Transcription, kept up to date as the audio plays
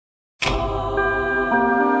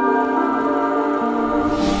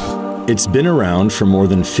It's been around for more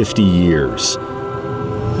than 50 years.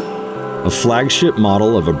 A flagship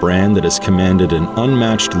model of a brand that has commanded an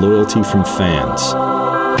unmatched loyalty from fans.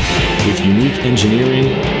 With unique engineering,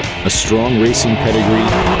 a strong racing pedigree,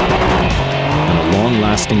 and a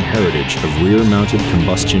long-lasting heritage of rear-mounted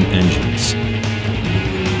combustion engines.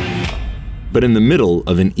 But in the middle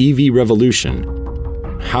of an EV revolution,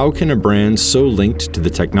 how can a brand so linked to the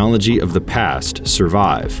technology of the past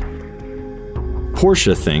survive?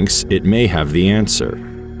 Porsche thinks it may have the answer.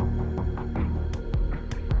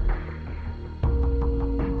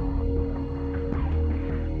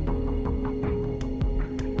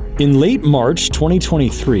 In late March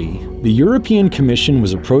 2023, the European Commission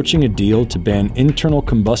was approaching a deal to ban internal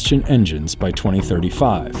combustion engines by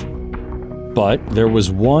 2035. But there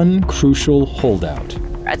was one crucial holdout.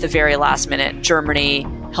 At the very last minute, Germany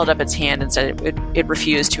held up its hand and said it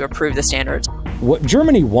refused to approve the standards. What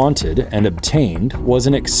Germany wanted and obtained was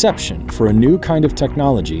an exception for a new kind of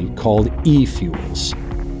technology called e-fuels.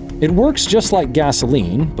 It works just like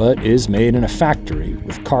gasoline, but is made in a factory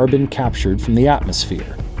with carbon captured from the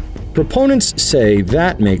atmosphere. Proponents say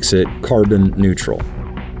that makes it carbon neutral.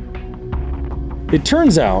 It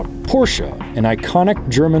turns out Porsche, an iconic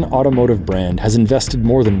German automotive brand, has invested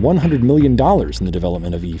more than $100 million in the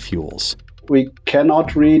development of e-fuels. We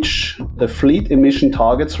cannot reach the fleet emission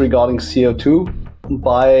targets regarding CO2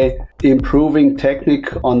 by improving technique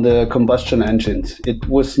on the combustion engines. It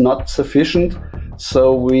was not sufficient,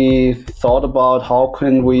 so we thought about how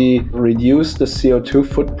can we reduce the CO2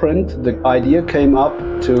 footprint. The idea came up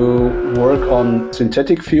to work on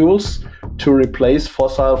synthetic fuels to replace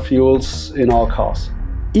fossil fuels in our cars.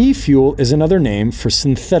 E-fuel is another name for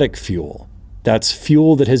synthetic fuel. That's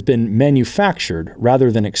fuel that has been manufactured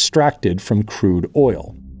rather than extracted from crude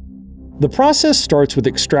oil. The process starts with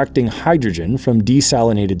extracting hydrogen from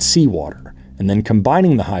desalinated seawater, and then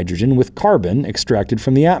combining the hydrogen with carbon extracted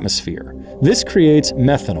from the atmosphere. This creates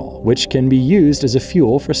methanol, which can be used as a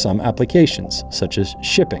fuel for some applications, such as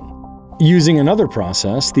shipping. Using another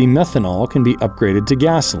process, the methanol can be upgraded to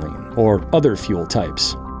gasoline or other fuel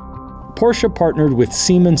types. Porsche partnered with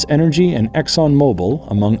Siemens Energy and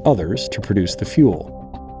ExxonMobil, among others, to produce the fuel.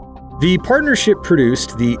 The partnership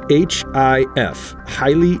produced the HIF,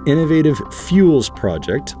 Highly Innovative Fuels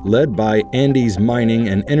Project, led by Andes Mining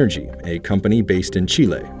and Energy, a company based in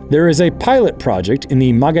Chile. There is a pilot project in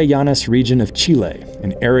the Magallanes region of Chile,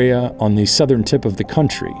 an area on the southern tip of the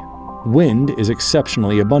country. Wind is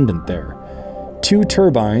exceptionally abundant there. 2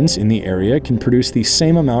 turbines in the area can produce the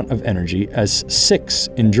same amount of energy as 6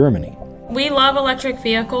 in Germany. We love electric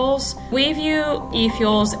vehicles. We view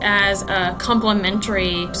e-fuels as a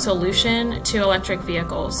complementary solution to electric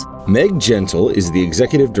vehicles. Meg Gentle is the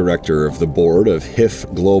executive director of the board of HIF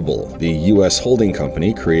Global, the U.S. holding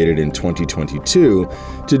company created in 2022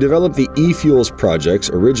 to develop the e-fuels projects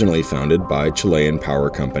originally founded by Chilean power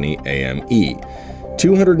company AME.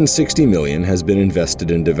 $260 million has been invested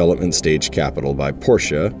in development stage capital by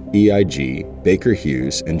Porsche, EIG, Baker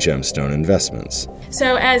Hughes, and Gemstone Investments.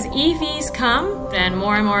 So as EVs come and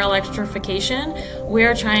more electrification,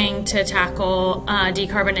 we're trying to tackle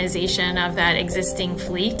decarbonization of that existing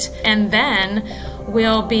fleet. And then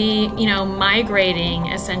we'll be, migrating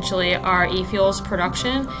essentially our e-fuels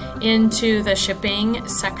production into the shipping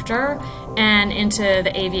sector and into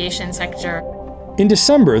the aviation sector. In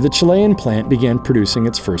December, the Chilean plant began producing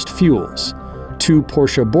its first fuels. 2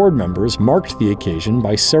 Porsche board members marked the occasion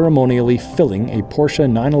by ceremonially filling a Porsche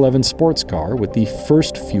 911 sports car with the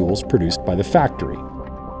first fuels produced by the factory.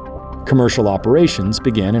 Commercial operations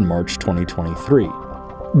began in March 2023.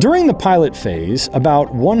 During the pilot phase,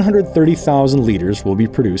 about 130,000 liters will be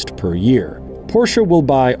produced per year. Porsche will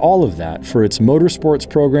buy all of that for its motorsports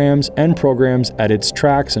programs and programs at its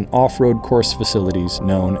tracks and off-road course facilities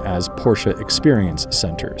known as Porsche Experience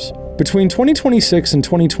Centers. Between 2026 and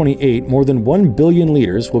 2028, more than 1 billion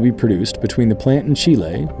liters will be produced between the plant in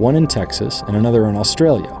Chile, one in Texas, and another in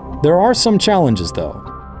Australia. There are some challenges, though.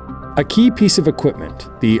 A key piece of equipment,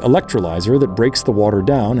 the electrolyzer that breaks the water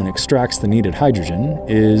down and extracts the needed hydrogen,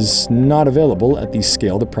 is not available at the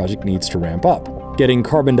scale the project needs to ramp up. Getting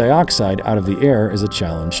carbon dioxide out of the air is a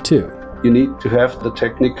challenge too. You need to have the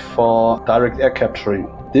technique for direct air capturing.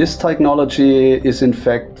 This technology is in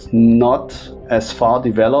fact not as far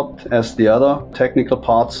developed as the other technical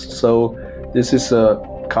parts, so this is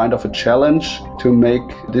a kind of a challenge to make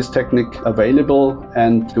this technique available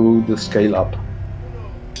and do the scale up.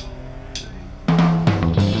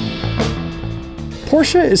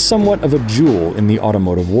 Porsche is somewhat of a jewel in the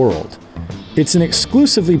automotive world. It's an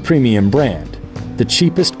exclusively premium brand. The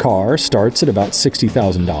cheapest car starts at about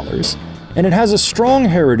 $60,000, and it has a strong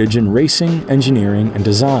heritage in racing, engineering, and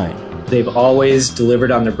design. They've always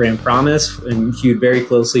delivered on their brand promise and hewed very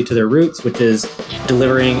closely to their roots, which is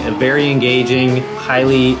delivering a very engaging,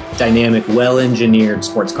 highly dynamic, well-engineered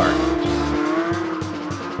sports car.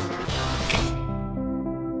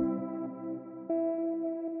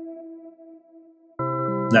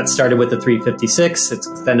 That started with the 356. It's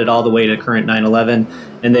extended all the way to current 911,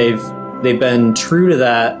 and they've been true to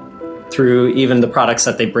that through even the products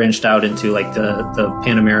that they branched out into, like the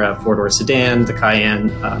Panamera four-door sedan, the Cayenne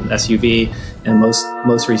SUV, and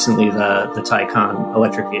most recently the Taycan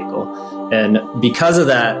electric vehicle. And because of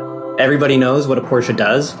that, everybody knows what a Porsche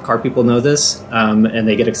does. Car people know this, and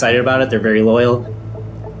they get excited about it. They're very loyal.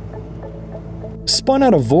 Spun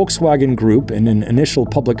out of Volkswagen Group in an initial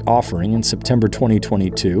public offering in September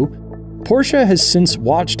 2022, Porsche has since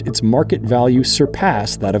watched its market value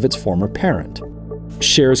surpass that of its former parent.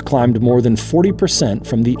 Shares climbed more than 40%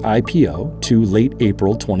 from the IPO to late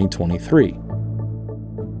April 2023.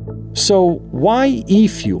 So why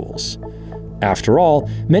e-fuels? After all,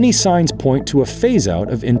 many signs point to a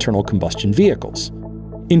phase-out of internal combustion vehicles.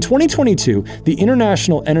 In 2022, the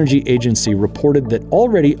International Energy Agency reported that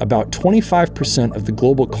already about 25% of the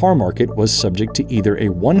global car market was subject to either a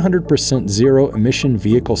 100% zero-emission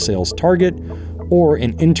vehicle sales target or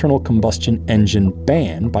an internal combustion engine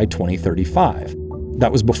ban by 2035.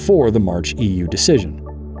 That was before the March EU decision.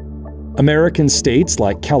 American states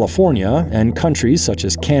like California and countries such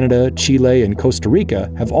as Canada, Chile, and Costa Rica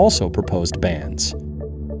have also proposed bans.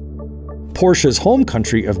 Porsche's home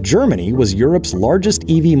country of Germany was Europe's largest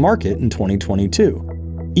EV market in 2022.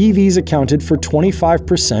 EVs accounted for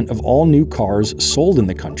 25% of all new cars sold in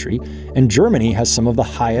the country, and Germany has some of the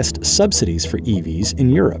highest subsidies for EVs in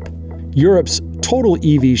Europe. Europe's total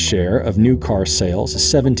EV share of new car sales is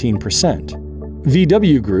 17%.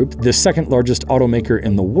 VW Group, the second largest automaker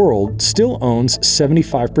in the world, still owns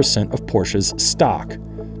 75% of Porsche's stock.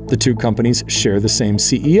 The two companies share the same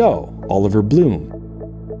CEO, Oliver Blume.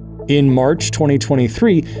 In March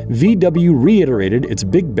 2023, VW reiterated its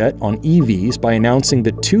big bet on EVs by announcing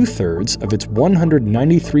that 2/3 of its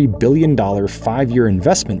 $193 billion 5-year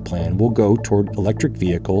investment plan will go toward electric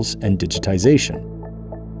vehicles and digitization.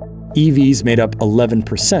 EVs made up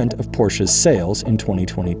 11% of Porsche's sales in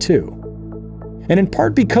 2022. And in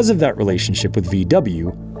part because of that relationship with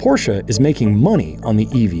VW, Porsche is making money on the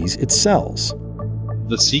EVs it sells.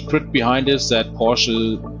 The secret behind is that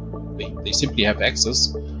Porsche, they simply have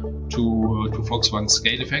access to Volkswagen's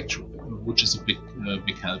scale effect, which is a big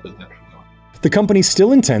help in that regard. The company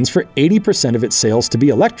still intends for 80% of its sales to be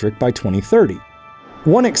electric by 2030.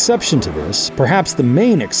 One exception to this, perhaps the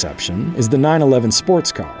main exception, is the 911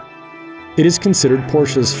 sports car. It is considered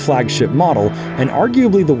Porsche's flagship model and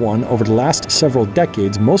arguably the one over the last several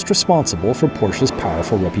decades most responsible for Porsche's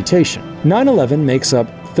powerful reputation. 911 makes up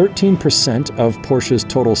 13% of Porsche's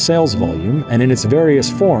total sales volume and in its various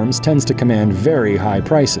forms tends to command very high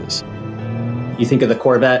prices. You think of the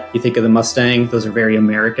Corvette, you think of the Mustang, those are very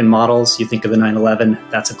American models. You think of the 911,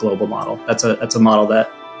 that's a global model. That's a model that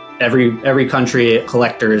every country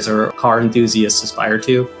collectors or car enthusiasts aspire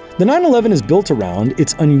to. The 911 is built around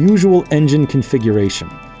its unusual engine configuration.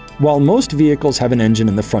 While most vehicles have an engine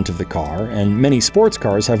in the front of the car, and many sports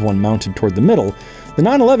cars have one mounted toward the middle, the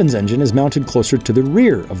 911's engine is mounted closer to the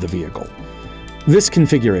rear of the vehicle. This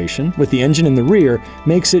configuration, with the engine in the rear,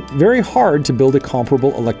 makes it very hard to build a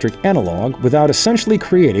comparable electric analog without essentially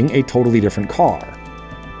creating a totally different car.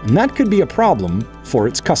 And that could be a problem for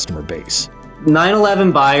its customer base.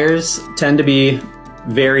 911 buyers tend to be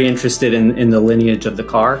very interested in the lineage of the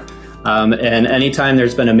car. And anytime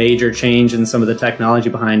there's been a major change in some of the technology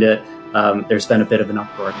behind it, there's been a bit of an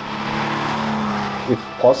uproar. If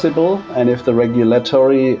possible, and if the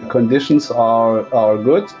regulatory conditions are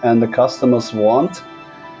good and the customers want,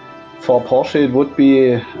 for Porsche it would be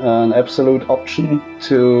an absolute option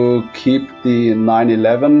to keep the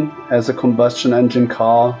 911 as a combustion engine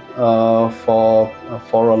car for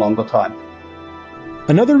a longer time.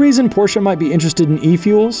 Another reason Porsche might be interested in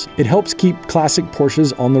e-fuels, it helps keep classic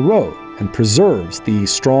Porsches on the road and preserves the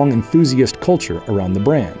strong enthusiast culture around the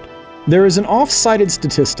brand. There is an oft-cited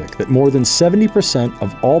statistic that more than 70%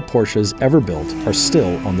 of all Porsches ever built are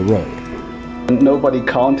still on the road. Nobody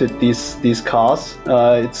counted these cars.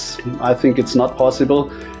 I think it's not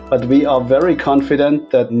possible, but we are very confident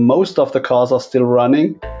that most of the cars are still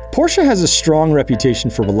running. Porsche has a strong reputation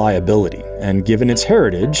for reliability, and given its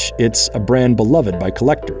heritage, it's a brand beloved by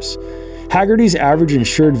collectors. Hagerty's average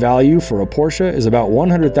insured value for a Porsche is about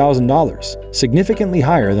 $100,000, significantly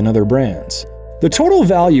higher than other brands. The total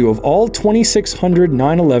value of all 2,600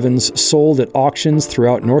 911s sold at auctions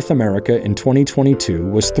throughout North America in 2022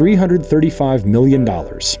 was $335 million,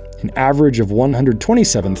 an average of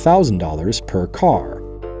 $127,000 per car.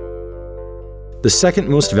 The second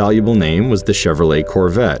most valuable name was the Chevrolet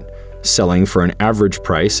Corvette, selling for an average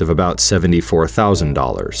price of about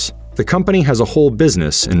 $74,000. The company has a whole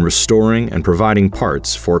business in restoring and providing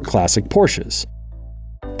parts for classic Porsches.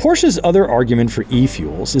 Porsche's other argument for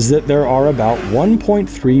e-fuels is that there are about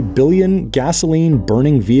 1.3 billion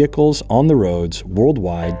gasoline-burning vehicles on the roads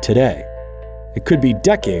worldwide today. It could be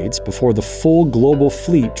decades before the full global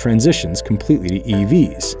fleet transitions completely to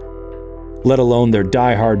EVs, let alone their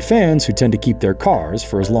die-hard fans who tend to keep their cars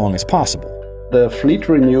for as long as possible. The fleet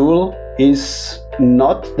renewal is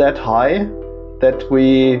not that high that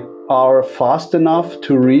we are fast enough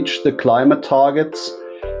to reach the climate targets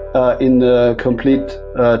in the complete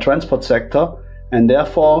transport sector, and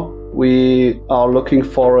therefore we are looking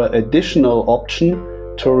for an additional option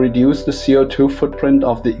to reduce the CO2 footprint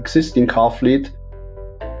of the existing car fleet.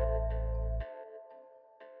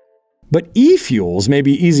 But e-fuels may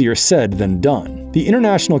be easier said than done. The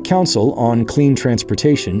International Council on Clean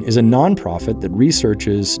Transportation is a nonprofit that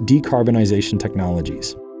researches decarbonization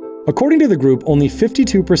technologies. According to the group, only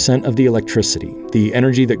 52% of the electricity, the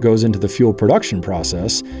energy that goes into the fuel production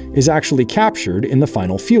process, is actually captured in the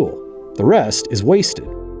final fuel. The rest is wasted.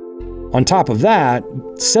 On top of that,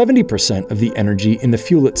 70% of the energy in the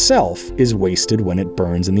fuel itself is wasted when it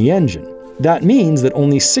burns in the engine. That means that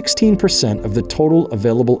only 16% of the total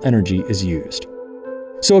available energy is used.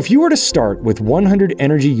 So if you were to start with 100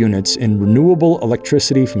 energy units in renewable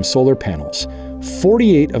electricity from solar panels,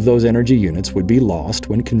 48 of those energy units would be lost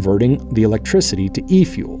when converting the electricity to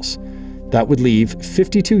e-fuels. That would leave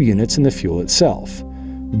 52 units in the fuel itself.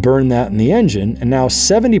 Burn that in the engine, and now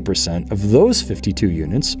 70% of those 52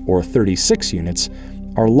 units, or 36 units,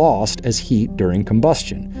 are lost as heat during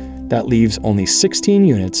combustion. That leaves only 16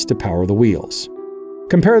 units to power the wheels.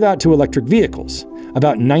 Compare that to electric vehicles.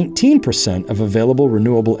 About 19% of available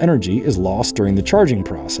renewable energy is lost during the charging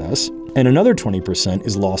process, and another 20%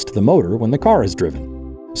 is lost to the motor when the car is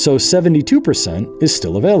driven. So 72% is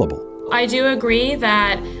still available. I do agree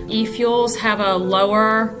that e-fuels have a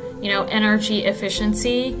lower, energy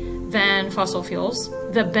efficiency than fossil fuels.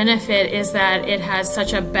 The benefit is that it has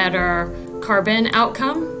such a better carbon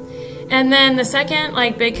outcome. And then the second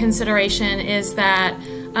big consideration is that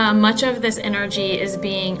much of this energy is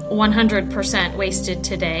being 100% wasted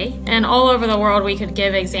today. And all over the world, we could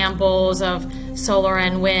give examples of solar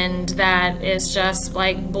and wind that is just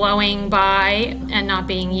blowing by and not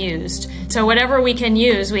being used. So whatever we can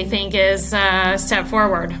use, we think is a step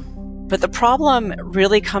forward. But the problem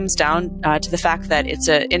really comes down to the fact that it's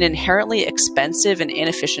an inherently expensive and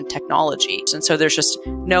inefficient technology. And so there's just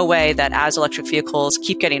no way that as electric vehicles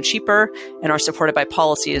keep getting cheaper and are supported by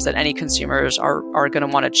policies that any consumers are going to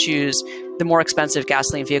want to choose the more expensive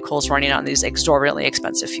gasoline vehicles running on these exorbitantly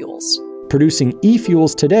expensive fuels. Producing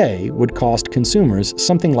e-fuels today would cost consumers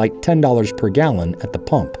something like $10 per gallon at the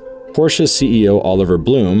pump. Porsche CEO Oliver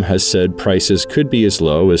Blume has said prices could be as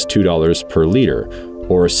low as $2 per liter,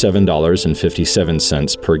 or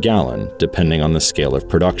 $7.57 per gallon, depending on the scale of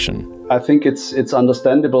production. I think it's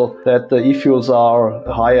understandable that the e-fuels are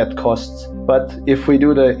high at costs. But if we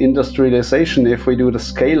do the industrialization, if we do the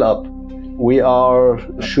scale up, we are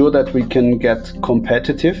sure that we can get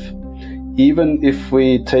competitive, even if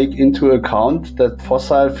we take into account that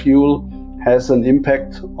fossil fuel has an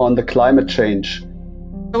impact on the climate change.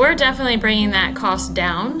 We're definitely bringing that cost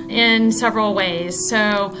down in several ways.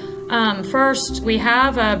 So first, we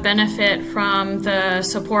have a benefit from the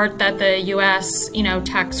support that the U.S.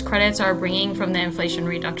 tax credits are bringing from the Inflation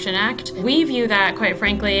Reduction Act. We view that, quite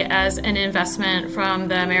frankly, as an investment from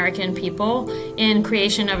the American people in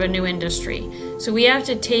creation of a new industry. So we have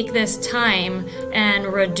to take this time and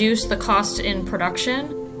reduce the cost in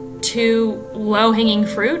production to low-hanging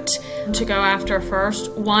fruit to go after first.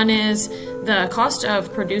 One is the cost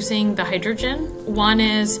of producing the hydrogen. One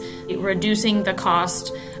is reducing the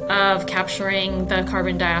cost of capturing the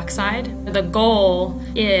carbon dioxide. The goal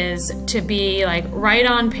is to be right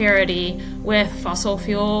on parity with fossil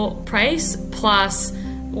fuel price plus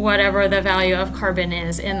whatever the value of carbon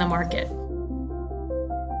is in the market.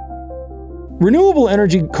 Renewable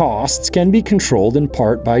energy costs can be controlled in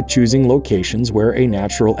part by choosing locations where a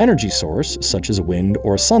natural energy source, such as wind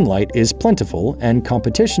or sunlight, is plentiful and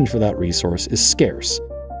competition for that resource is scarce.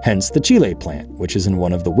 Hence the Chile plant, which is in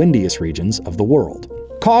one of the windiest regions of the world.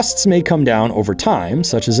 Costs may come down over time,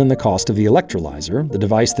 such as in the cost of the electrolyzer, the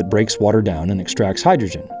device that breaks water down and extracts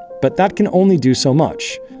hydrogen. but that can only do so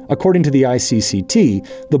much. According to the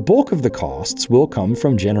ICCT, the bulk of the costs will come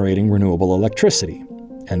from generating renewable electricity,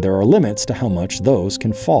 and there are limits to how much those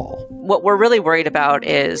can fall. What we're really worried about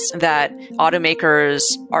is that automakers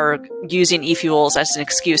are using e-fuels as an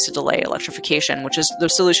excuse to delay electrification, which is the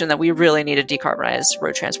solution that we really need to decarbonize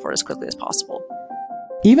road transport as quickly as possible.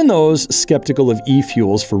 Even those skeptical of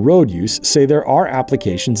e-fuels for road use say there are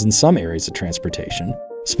applications in some areas of transportation,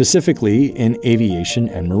 specifically in aviation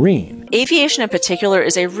and marine. Aviation in particular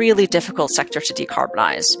is a really difficult sector to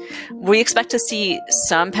decarbonize. We expect to see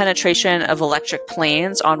some penetration of electric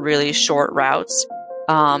planes on really short routes,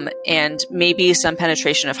 and maybe some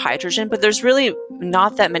penetration of hydrogen, but there's really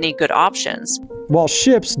not that many good options. While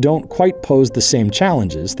ships don't quite pose the same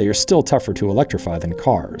challenges, they are still tougher to electrify than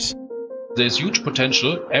cars. There's huge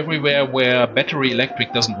potential everywhere where battery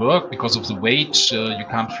electric doesn't work because of the weight. You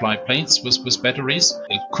can't fly planes with batteries.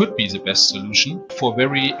 It could be the best solution. For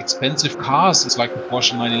very expensive cars, it's like the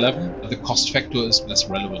Porsche 911, the cost factor is less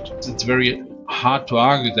relevant. It's very hard to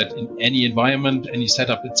argue that in any environment, any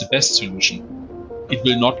setup, it's the best solution. It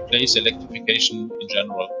will not replace electrification in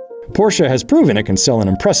general. Porsche has proven it can sell an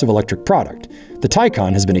impressive electric product. The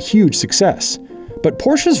Taycan has been a huge success. But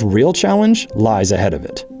Porsche's real challenge lies ahead of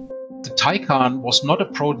it. The Taycan was not a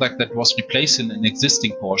product that was replacing an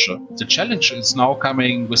existing Porsche. The challenge is now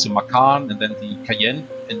coming with the Macan and then the Cayenne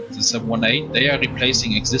and the 718. They are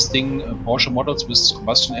replacing existing Porsche models with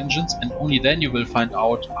combustion engines, and only then you will find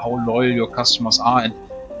out how loyal your customers are, and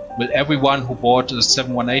will everyone who bought a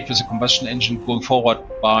 718 with a combustion engine going forward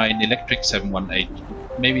buy an electric 718.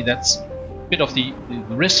 Maybe that's a bit of the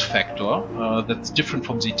risk factor that's different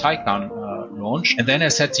from the Taycan launch. And then I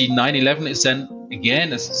said the 911 is then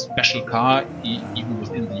again a special car even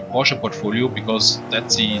within the Porsche portfolio, because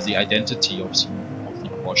that's the identity of the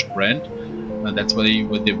Porsche brand. And that's what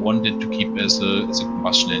they wanted to keep as a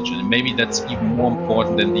combustion engine. And maybe that's even more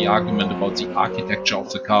important than the argument about the architecture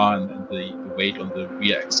of the car and the weight on the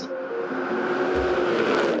rear axle.